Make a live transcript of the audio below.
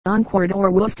conquered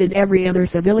or worsted every other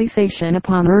civilization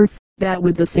upon earth, that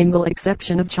with the single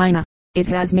exception of China, it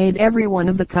has made every one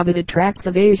of the coveted tracts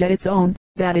of Asia its own,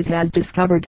 that it has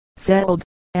discovered, settled,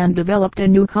 and developed a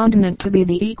new continent to be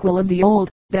the equal of the old,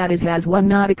 that it has won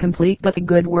not a complete but a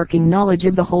good working knowledge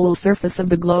of the whole surface of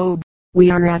the globe.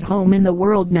 We are at home in the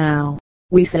world now,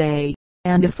 we say,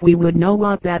 and if we would know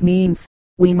what that means,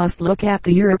 we must look at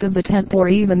the Europe of the 10th or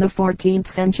even the 14th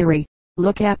century.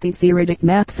 Look at the theoretic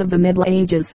maps of the Middle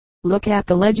Ages. Look at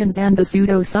the legends and the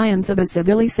pseudo-science of a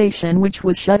civilization which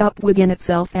was shut up within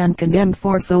itself and condemned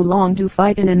for so long to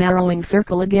fight in a narrowing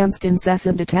circle against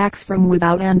incessant attacks from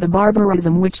without and the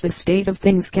barbarism which the state of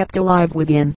things kept alive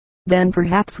within. Then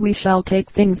perhaps we shall take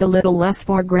things a little less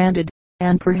for granted,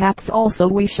 and perhaps also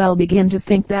we shall begin to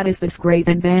think that if this great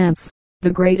advance, the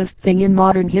greatest thing in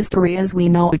modern history as we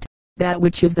know it, that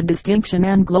which is the distinction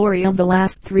and glory of the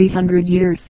last 300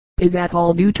 years, is at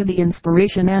all due to the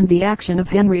inspiration and the action of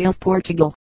Henry of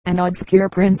Portugal, an obscure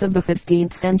prince of the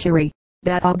 15th century.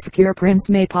 That obscure prince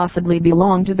may possibly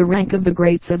belong to the rank of the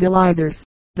great civilizers,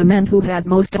 the men who had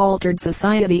most altered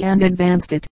society and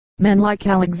advanced it, men like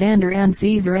Alexander and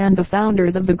Caesar and the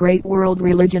founders of the great world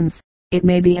religions. It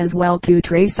may be as well to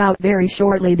trace out very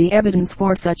shortly the evidence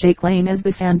for such a claim as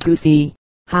this and to see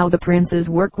how the prince's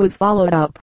work was followed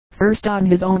up, first on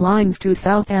his own lines to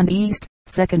south and east,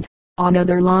 second, on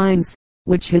other lines,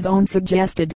 which his own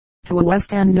suggested, to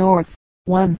west and north.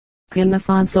 1. King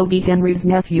Afonso V. Henry's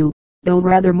nephew, though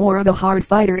rather more of a hard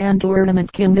fighter and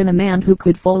tournament king than a man who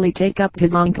could fully take up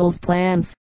his uncle's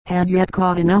plans, had yet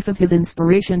caught enough of his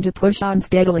inspiration to push on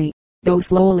steadily, though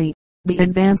slowly, the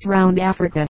advance round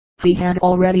Africa. He had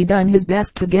already done his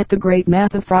best to get the great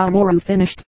map of Fra Mauro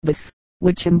finished. This,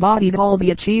 which embodied all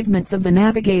the achievements of the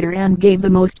navigator and gave the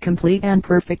most complete and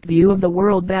perfect view of the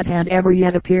world that had ever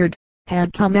yet appeared,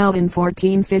 had come out in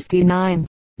 1459,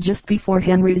 just before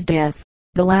Henry's death,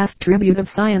 the last tribute of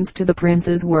science to the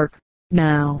prince's work.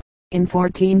 Now, in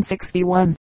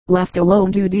 1461, left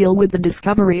alone to deal with the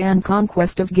discovery and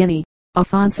conquest of Guinea,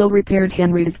 Afonso repaired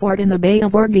Henry's fort in the Bay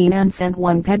of Orguin and sent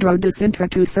one Pedro de Sintra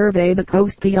to survey the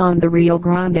coast beyond the Rio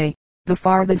Grande, the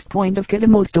farthest point of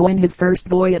Cadamosto in his first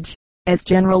voyage. As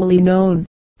generally known,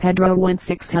 Pedro went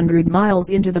 600 miles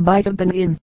into the Bight of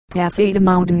Benin, passed a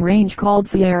mountain range called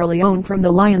Sierra Leone from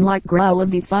the lion-like growl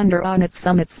of the thunder on its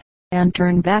summits, and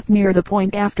turned back near the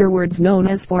point afterwards known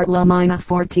as Fort La Mina.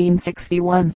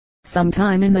 1461.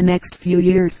 Sometime in the next few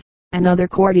years, another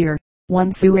courtier,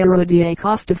 one Suero de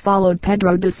Acosta, followed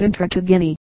Pedro de Sintra to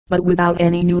Guinea, but without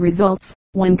any new results.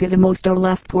 When Cadamosto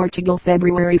left Portugal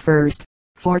February 1,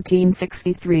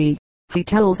 1463, he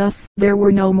tells us there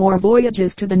were no more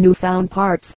voyages to the newfound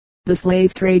parts. The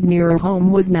slave trade nearer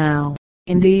home was now,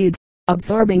 indeed,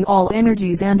 absorbing all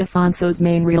energies, and Afonso's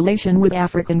main relation with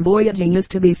African voyaging is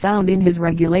to be found in his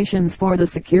regulations for the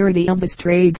security of this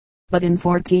trade. But in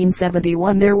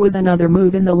 1471 there was another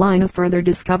move in the line of further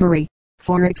discovery,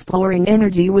 for exploring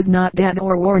energy was not dead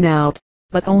or worn out,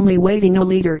 but only waiting a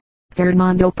leader.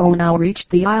 Fernando Po now reached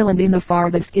the island in the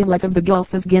farthest inlet of the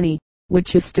Gulf of Guinea,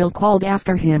 which is still called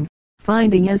after him,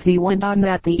 finding as he went on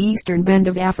that the eastern bend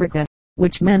of Africa,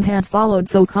 which men had followed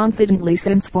so confidently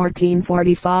since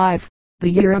 1445, the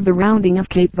year of the rounding of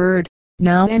Cape Verde,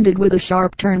 now ended with a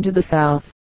sharp turn to the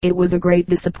south. It was a great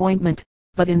disappointment,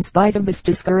 but in spite of this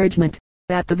discouragement,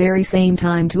 at the very same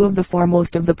time two of the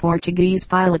foremost of the Portuguese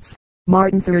pilots,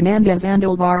 Martin Fernandez and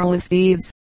Alvaro Esteves,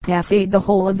 passed the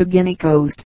whole of the Guinea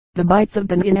coast, the Bights of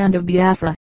Benin and of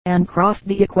Biafra, and crossed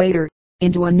the equator,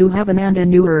 into a new heaven and a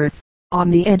new earth, on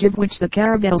the edge of which the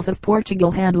caravels of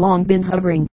Portugal had long been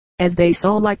hovering, as they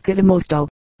saw, like Cadamosto,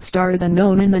 stars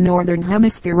unknown in the northern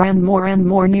hemisphere, and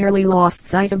more nearly lost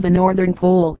sight of the northern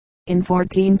pole. In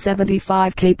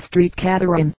 1475 Cape Street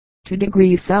Catarin, 2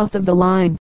 degrees south of the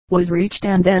line, was reached,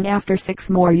 and then after 6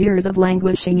 more years of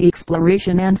languishing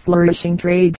exploration and flourishing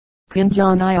trade, King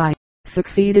John II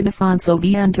succeeded Afonso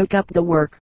V and took up the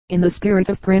work, in the spirit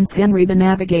of Prince Henry the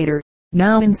Navigator.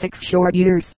 Now in 6 short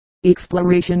years,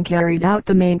 exploration carried out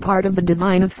the main part of the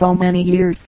design of so many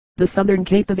years. The southern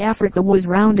cape of Africa was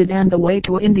rounded and the way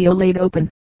to India laid open,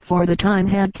 for the time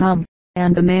had come,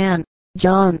 and the man,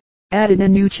 John, added a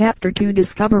new chapter to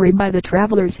discovery by the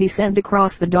travelers he sent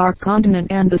across the dark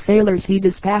continent and the sailors he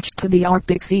dispatched to the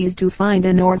Arctic seas to find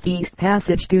a northeast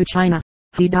passage to China.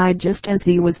 He died just as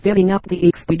he was fitting up the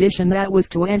expedition that was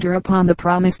to enter upon the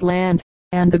promised land,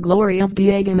 and the glory of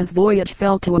Diego's voyage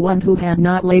fell to one who had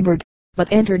not labored,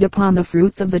 but entered upon the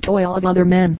fruits of the toil of other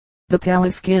men, the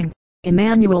Palace King,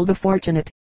 Emmanuel the Fortunate.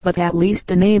 But at least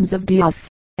the names of Diaz,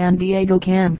 and Diego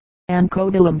Cam, and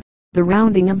Covilham, the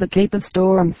rounding of the Cape of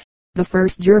Storms, the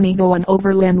first journey going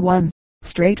overland 1.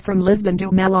 straight from Lisbon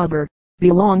to Malabar,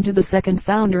 belonged to the second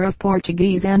founder of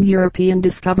Portuguese and European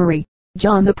discovery,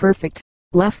 John the Perfect.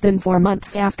 Less than 4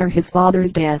 months after his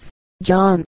father's death,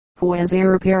 John, who as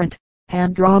heir apparent,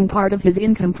 had drawn part of his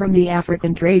income from the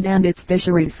African trade and its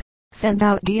fisheries, sent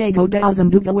out Diego de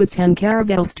Azambuja with 10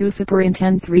 caravels to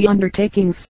superintend 3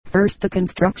 undertakings. First, the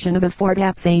construction of a fort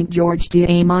at St. George de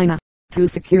Mina, to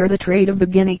secure the trade of the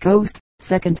Guinea coast.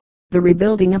 Second, the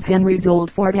rebuilding of Henry's old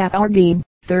fort at Arguin.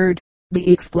 Third, the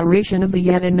exploration of the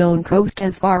yet unknown coast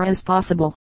as far as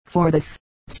possible. For this,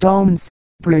 stones,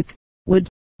 brick, wood,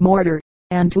 mortar,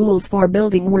 and tools for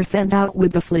building were sent out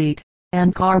with the fleet,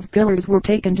 and carved pillars were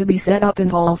taken to be set up in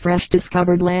all fresh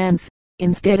discovered lands,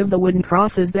 instead of the wooden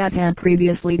crosses that had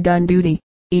previously done duty.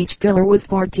 Each pillar was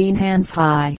 14 hands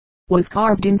high, was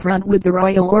carved in front with the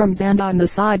royal arms and on the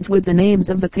sides with the names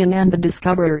of the king and the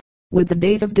discoverer, with the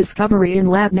date of discovery in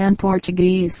Latin and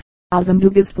Portuguese.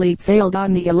 Azambuja's fleet sailed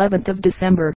on the 11th of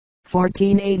December,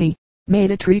 1480,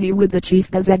 made a treaty with the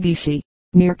chief Bezeguiche,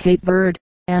 near Cape Verde,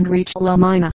 and reached La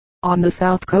Mina, on the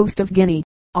south coast of Guinea,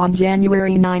 on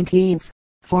January 19,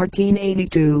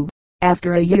 1482.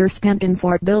 After a year spent in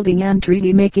fort building and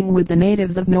treaty making with the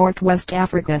natives of northwest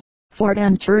Africa, fort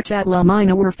and church at La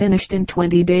Mina were finished in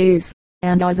 20 days,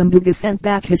 and Azambuja sent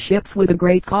back his ships with a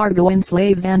great cargo in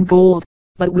slaves and gold,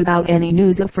 but without any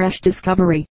news of fresh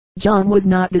discovery. John was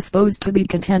not disposed to be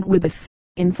content with this.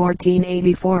 In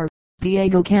 1484,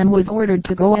 Diego Can was ordered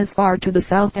to go as far to the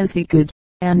south as he could,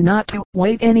 and not to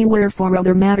wait anywhere for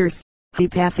other matters. He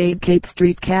passed Cape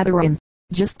Street Catherine,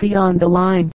 just beyond the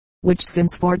line, which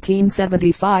since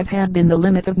 1475 had been the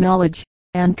limit of knowledge,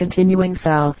 and continuing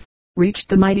south, reached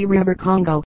the mighty river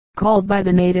Congo, called by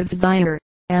the natives Zaire,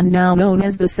 and now known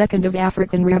as the second of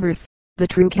African rivers, the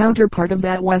true counterpart of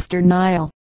that western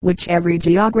Nile, which every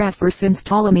geographer since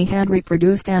Ptolemy had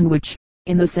reproduced, and which,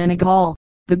 in the Senegal,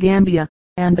 the Gambia,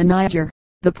 and the Niger,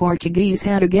 the Portuguese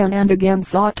had again and again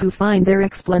sought to find their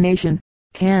explanation.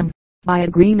 Can, by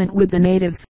agreement with the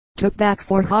natives, took back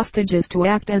 4 hostages to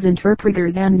act as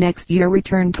interpreters, and next year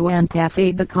returned to and passed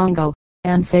the Congo,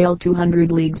 and sailed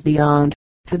 200 leagues beyond,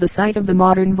 to the site of the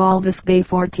modern Walvis Bay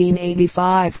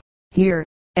 1485. Here,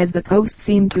 as the coast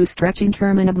seemed to stretch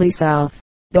interminably south,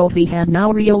 though he had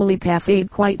now really passed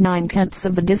quite 9/10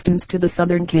 of the distance to the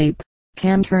southern cape,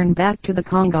 Can turned back to the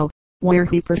Congo, where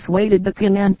he persuaded the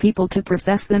king and people to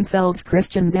profess themselves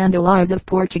Christians and allies of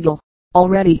Portugal.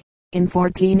 Already, in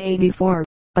 1484,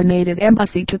 a native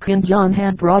embassy to King John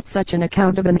had brought such an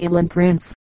account of an inland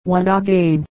prince, one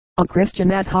again, a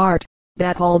Christian at heart,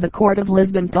 that all the court of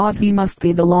Lisbon thought he must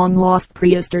be the long-lost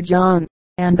Priester John,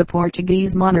 and the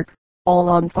Portuguese monarch, all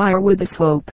on fire with this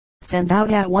hope, sent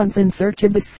out at once in search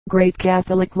of this great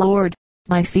Catholic lord.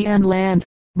 By sea and land,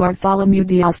 Bartholomew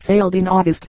Diaz sailed in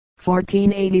August,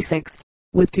 1486,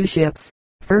 with 2 ships,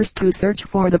 first to search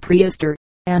for the Priester,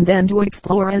 and then to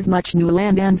explore as much new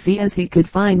land and sea as he could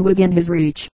find within his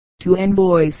reach. 2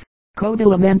 envoys,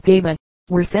 Covilham and Pava,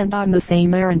 were sent on the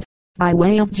same errand, by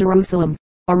way of Jerusalem,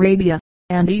 Arabia,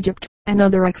 and Egypt.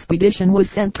 Another expedition was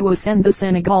sent to ascend the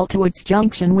Senegal to its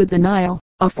junction with the Nile.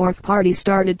 A 4th party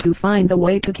started to find the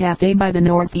way to Cathay by the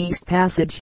northeast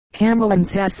passage.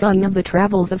 Camoens has sung of the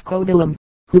travels of Covilham,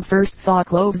 who first saw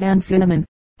cloves and cinnamon,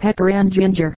 pepper and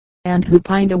ginger, and who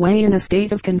pined away in a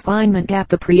state of confinement at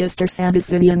the Priester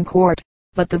Sandicinian court.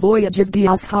 But the voyage of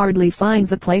Diaz hardly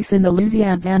finds a place in the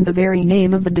Lusitans, and the very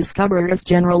name of the discoverer is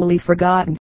generally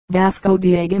forgotten. Vasco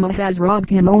da Gama has robbed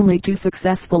him only too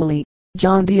successfully.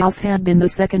 John Diaz had been the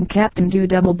second captain to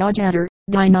double Dodge.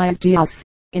 Diniz Diaz,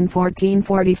 in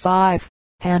 1445,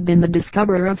 had been the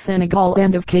discoverer of Senegal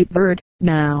and of Cape Verde.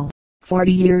 Now,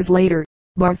 40 years later,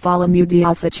 Bartholomew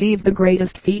Diaz achieved the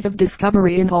greatest feat of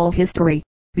discovery in all history.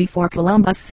 Before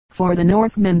Columbus, for the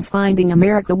Northmen's finding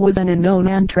America was an unknown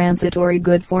and transitory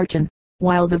good fortune,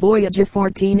 while the voyage of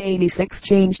 1486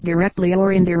 changed directly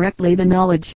or indirectly the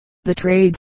knowledge, the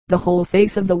trade, the whole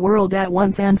face of the world at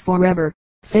once and forever.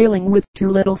 Sailing with 2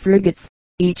 little frigates,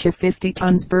 each of 50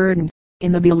 tons burden,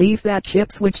 in the belief that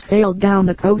ships which sailed down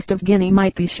the coast of Guinea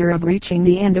might be sure of reaching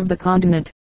the end of the continent,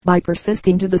 by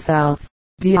persisting to the south,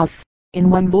 Diaz,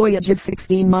 in one voyage of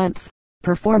 16 months,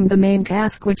 performed the main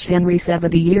task which Henry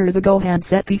 70 years ago had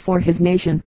set before his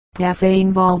nation,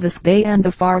 passing Walvis Bay and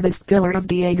the farthest pillar of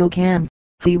Diego Can.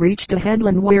 He reached a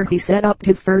headland where he set up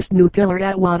his first new pillar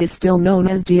at what is still known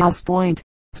as Diaz Point.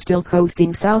 Still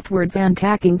coasting southwards and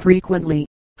tacking frequently,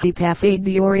 he passed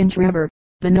the Orange River,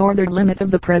 the northern limit of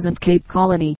the present Cape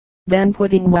Colony. Then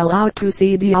putting well out to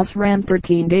sea, Diaz ran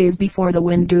 13 days before the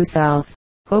wind due south,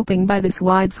 hoping by this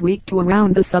wide sweep to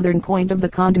around the southern point of the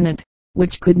continent,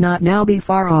 which could not now be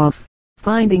far off.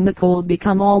 Finding the cold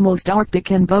become almost arctic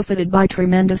and buffeted by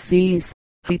tremendous seas,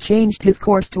 he changed his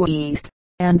course to east,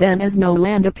 and then as no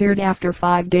land appeared after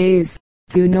 5 days,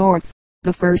 to north.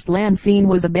 The first land seen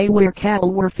was a bay where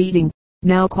cattle were feeding,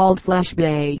 now called Flesh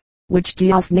Bay, which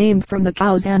Diaz named from the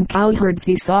cows and cowherds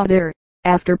he saw there.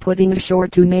 After putting ashore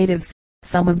 2 natives,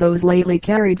 some of those lately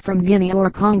carried from Guinea or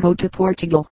Congo to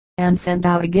Portugal, and sent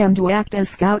out again to act as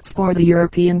scouts for the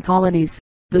European colonies,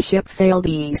 the ship sailed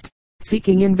east,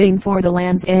 seeking in vain for the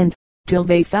land's end, till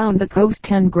they found the coast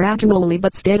tend gradually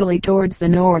but steadily towards the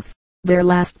north. Their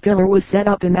last pillar was set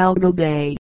up in Algal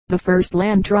Bay, the first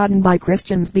land trodden by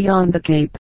Christians beyond the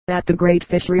Cape, at the Great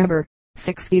Fish River,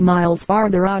 60 miles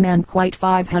farther on and quite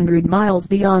 500 miles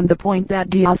beyond the point that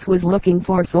Diaz was looking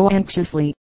for so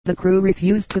anxiously. The crew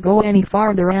refused to go any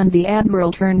farther and the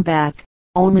admiral turned back,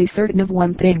 only certain of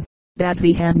one thing, that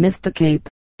he had missed the Cape,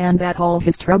 and that all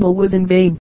his trouble was in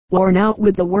vain. Worn out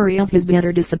with the worry of his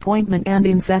bitter disappointment and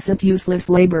incessant useless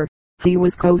labor, he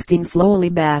was coasting slowly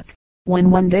back, when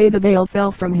one day the veil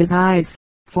fell from his eyes,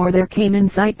 for there came in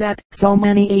sight that so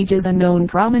many ages unknown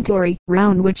promontory,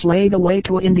 round which lay the way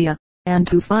to India, and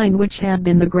to find which had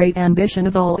been the great ambition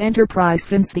of all enterprise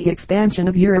since the expansion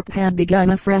of Europe had begun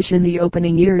afresh in the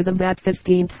opening years of that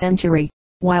 15th century,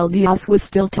 while Diaz was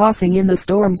still tossing in the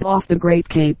storms off the Great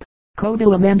Cape.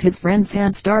 Covilham and his friends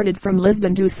had started from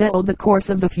Lisbon to settle the course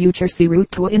of the future sea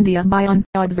route to India by an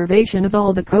observation of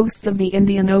all the coasts of the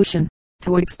Indian Ocean,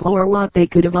 to explore what they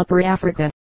could of Upper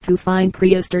Africa, to find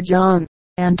Prester John,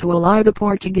 and to ally the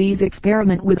Portuguese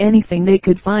experiment with anything they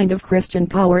could find of Christian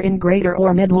power in Greater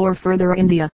or Middle or further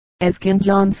India, as King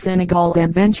John's Senegal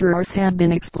adventurers had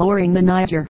been exploring the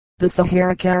Niger, the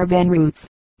Sahara caravan routes,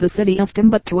 the city of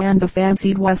Timbuktu and the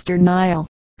fancied Western Nile.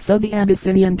 So the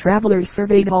Abyssinian travelers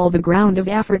surveyed all the ground of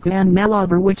Africa and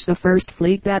Malabar which the first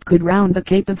fleet that could round the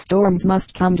Cape of Storms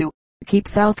must come to. Keep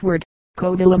southward.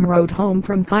 Covilham rode home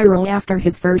from Cairo after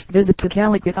his first visit to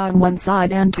Calicut on one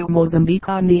side and to Mozambique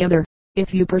on the other.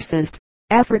 If you persist,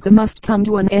 Africa must come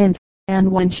to an end,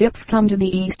 and when ships come to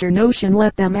the Eastern Ocean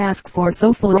let them ask for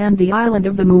Sofala and the island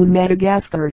of the moon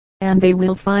Madagascar, and they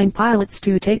will find pilots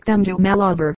to take them to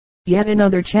Malabar. Yet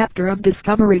another chapter of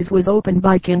discoveries was opened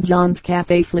by King John's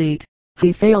Cathay fleet.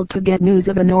 He failed to get news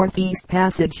of a northeast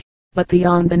passage, but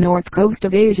beyond the north coast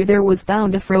of Asia there was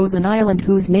found a frozen island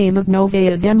whose name of Nova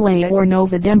Zembla or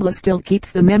Nova Zembla still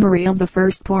keeps the memory of the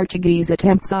first Portuguese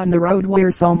attempts on the road where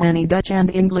so many Dutch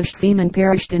and English seamen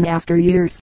perished in after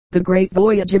years. The great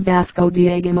voyage of Vasco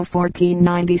da Gama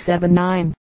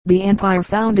 1497-9. The empire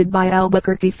founded by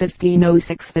Albuquerque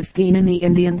 1506-15 in the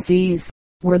Indian seas,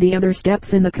 were the other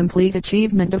steps in the complete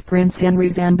achievement of Prince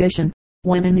Henry's ambition.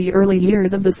 When in the early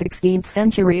years of the 16th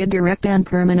century a direct and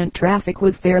permanent traffic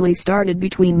was fairly started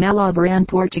between Malabar and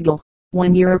Portugal,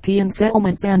 when European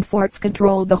settlements and forts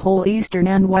controlled the whole eastern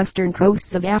and western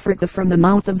coasts of Africa from the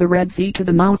mouth of the Red Sea to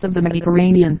the mouth of the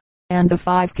Mediterranean, and the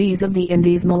 5 keys of the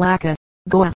Indies Malacca,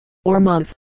 Goa,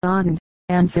 Ormuz, Aden,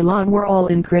 and Ceylon were all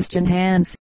in Christian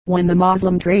hands. When the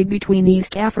Moslem trade between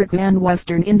East Africa and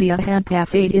Western India had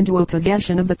passed into a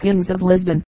possession of the kings of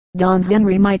Lisbon, Don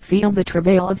Henry might see of the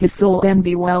travail of his soul and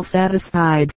be well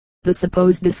satisfied. The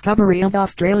supposed discovery of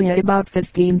Australia about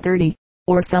 1530,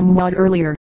 or somewhat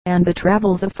earlier, and the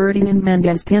travels of Ferdinand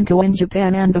Mendez Pinto in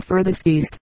Japan and the furthest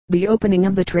east, the opening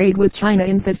of the trade with China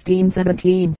in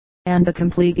 1517, and the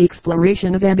complete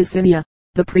exploration of Abyssinia,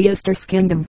 the Priester's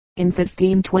kingdom, in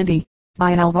 1520.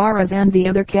 By Alvarez and the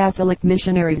other Catholic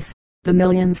missionaries, the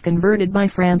millions converted by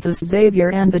Francis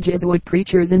Xavier and the Jesuit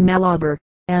preachers in Malabar,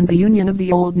 and the union of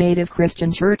the old native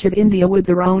Christian Church of India with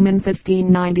the Rome in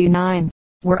 1599,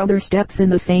 were other steps in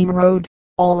the same road.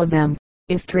 All of them,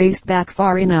 if traced back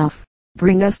far enough,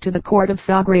 bring us to the court of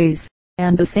Sagres,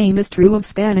 and the same is true of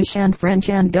Spanish and French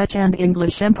and Dutch and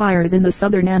English empires in the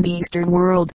southern and eastern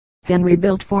world. Henry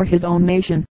built for his own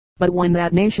nation, but when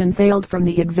that nation failed from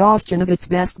the exhaustion of its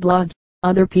best blood,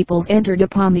 other peoples entered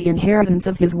upon the inheritance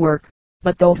of his work.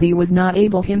 But though he was not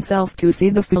able himself to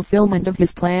see the fulfillment of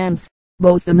his plans,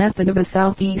 both the method of a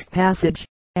southeast passage,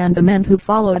 and the men who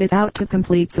followed it out to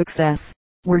complete success,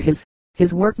 were his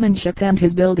workmanship and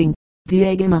his building.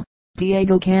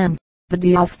 Diego Can, the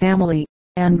Diaz family,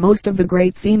 and most of the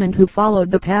great seamen who followed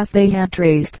the path they had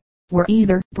traced, were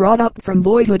either brought up from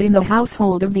boyhood in the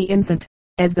household of the infant,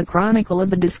 as the chronicle of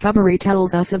the Discovery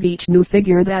tells us of each new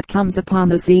figure that comes upon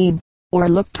the scene, or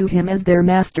looked to him as their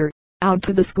master, out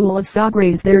to the school of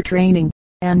Sagres their training,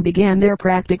 and began their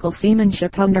practical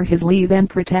seamanship under his leave and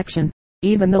protection.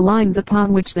 Even the lines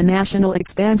upon which the national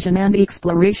expansion and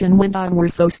exploration went on were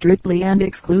so strictly and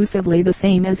exclusively the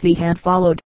same as he had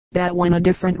followed, that when a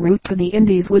different route to the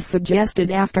Indies was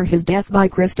suggested after his death by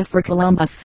Christopher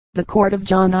Columbus, The court of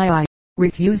John II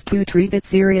refused to treat it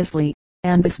seriously,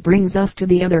 and this brings us to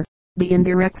the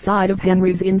indirect side of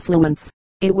Henry's influence.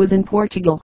 It was in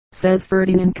Portugal, says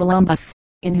Ferdinand Columbus,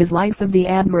 in his Life of the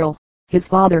Admiral, his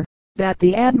father, that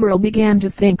the admiral began to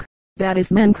think that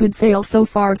if men could sail so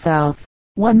far south,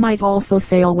 one might also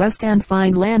sail west and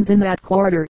find lands in that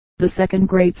quarter. The second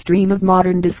great stream of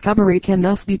modern discovery can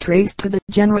thus be traced to the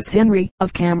generous Henry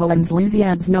of Camoens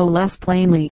Lysiades no less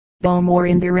plainly, though more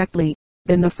indirectly,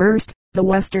 than the first. The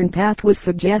western path was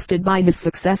suggested by his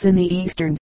success in the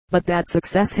eastern, but that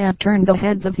success had turned the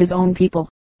heads of his own people.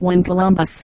 When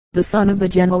Columbus, the son of the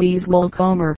Genoese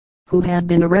Wolcomer, who had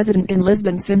been a resident in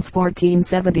Lisbon since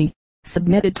 1470,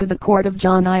 submitted to the court of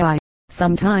John II,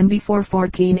 some time before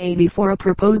 1484, a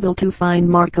proposal to find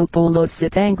Marco Polo's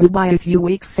Cipangu by a few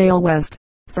weeks' sail west,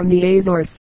 from the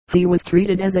Azores, he was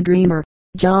treated as a dreamer.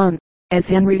 John, as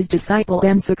Henry's disciple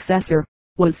and successor,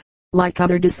 was, like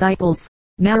other disciples,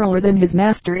 narrower than his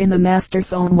master in the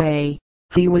master's own way.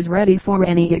 He was ready for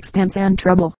any expense and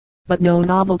trouble, but no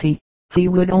novelty. He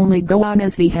would only go on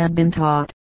as he had been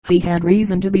taught. He had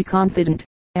reason to be confident,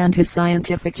 and his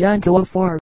scientific junto of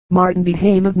four, Martin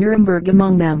Behaim of Nuremberg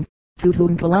among them, to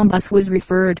whom Columbus was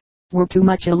referred, were too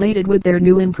much elated with their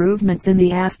new improvements in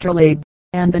the astrolabe,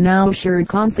 and the now assured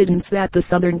confidence that the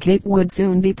southern cape would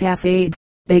soon be passed.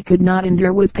 They could not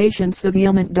endure with patience the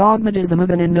vehement dogmatism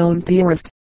of an unknown theorist,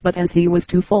 but as he was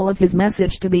too full of his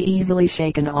message to be easily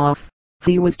shaken off,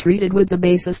 he was treated with the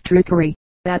basest trickery.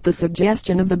 At the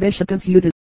suggestion of the Bishop of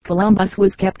Ceuta, Columbus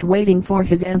was kept waiting for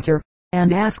his answer,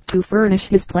 and asked to furnish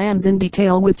his plans in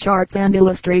detail with charts and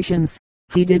illustrations.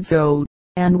 He did so,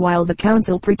 and while the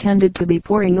council pretended to be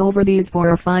poring over these for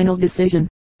a final decision,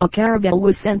 a caravel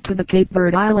was sent to the Cape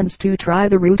Verde Islands to try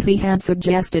the route he had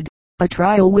suggested, a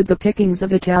trial with the pickings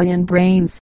of Italian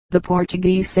brains. The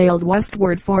Portuguese sailed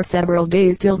westward for several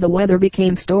days till the weather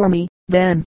became stormy.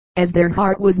 Then, as their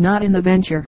heart was not in the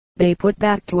venture, they put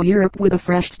back to Europe with a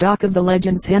fresh stock of the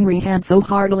legends Henry had so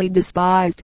heartily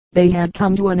despised. They had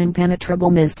come to an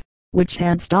impenetrable mist, which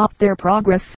had stopped their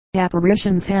progress.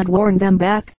 Apparitions had warned them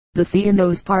back. The sea in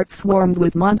those parts swarmed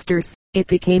with monsters. It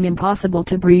became impossible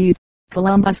to breathe.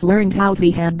 Columbus learned how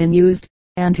he had been used,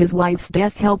 and his wife's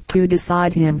death helped to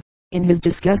decide him, in his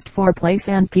disgust for place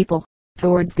and people.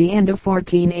 Towards the end of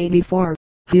 1484,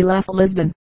 he left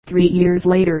Lisbon. 3 years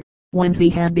later, when he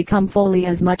had become fully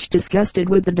as much disgusted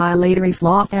with the dilatory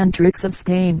sloth and tricks of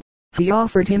Spain, he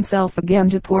offered himself again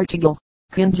to Portugal.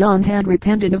 King John had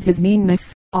repented of his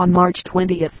meanness. On March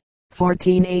 20th,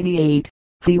 1488,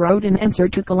 he wrote an answer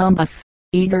to Columbus,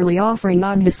 eagerly offering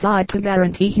on his side to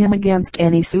guarantee him against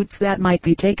any suits that might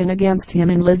be taken against him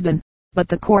in Lisbon. But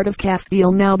the court of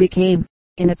Castile now became,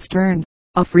 in its turn,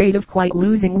 afraid of quite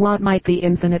losing what might be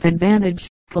infinite advantage.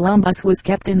 Columbus was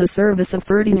kept in the service of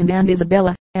Ferdinand and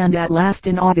Isabella, and at last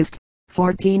in August,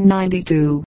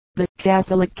 1492, the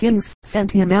Catholic kings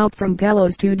sent him out from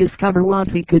Palos to discover what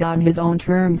he could on his own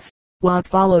terms. What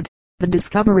followed, the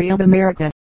discovery of America,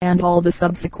 and all the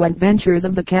subsequent ventures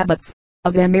of the Cabots,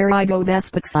 of Amerigo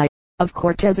Vespucci, of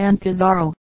Cortez and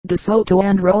Pizarro, De Soto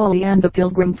and Raleigh and the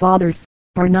Pilgrim Fathers,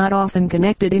 are not often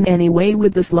connected in any way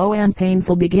with the slow and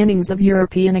painful beginnings of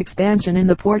European expansion in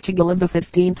the Portugal of the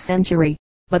 15th century.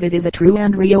 But it is a true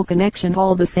and real connection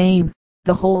all the same.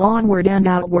 The whole onward and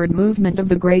outward movement of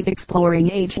the great exploring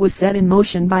age was set in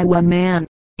motion by one man.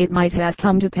 It might have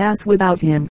come to pass without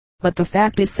him, but the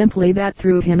fact is simply that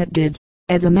through him it did,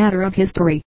 as a matter of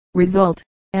history, result.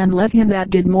 And let him that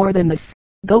did more than this,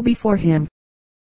 go before him.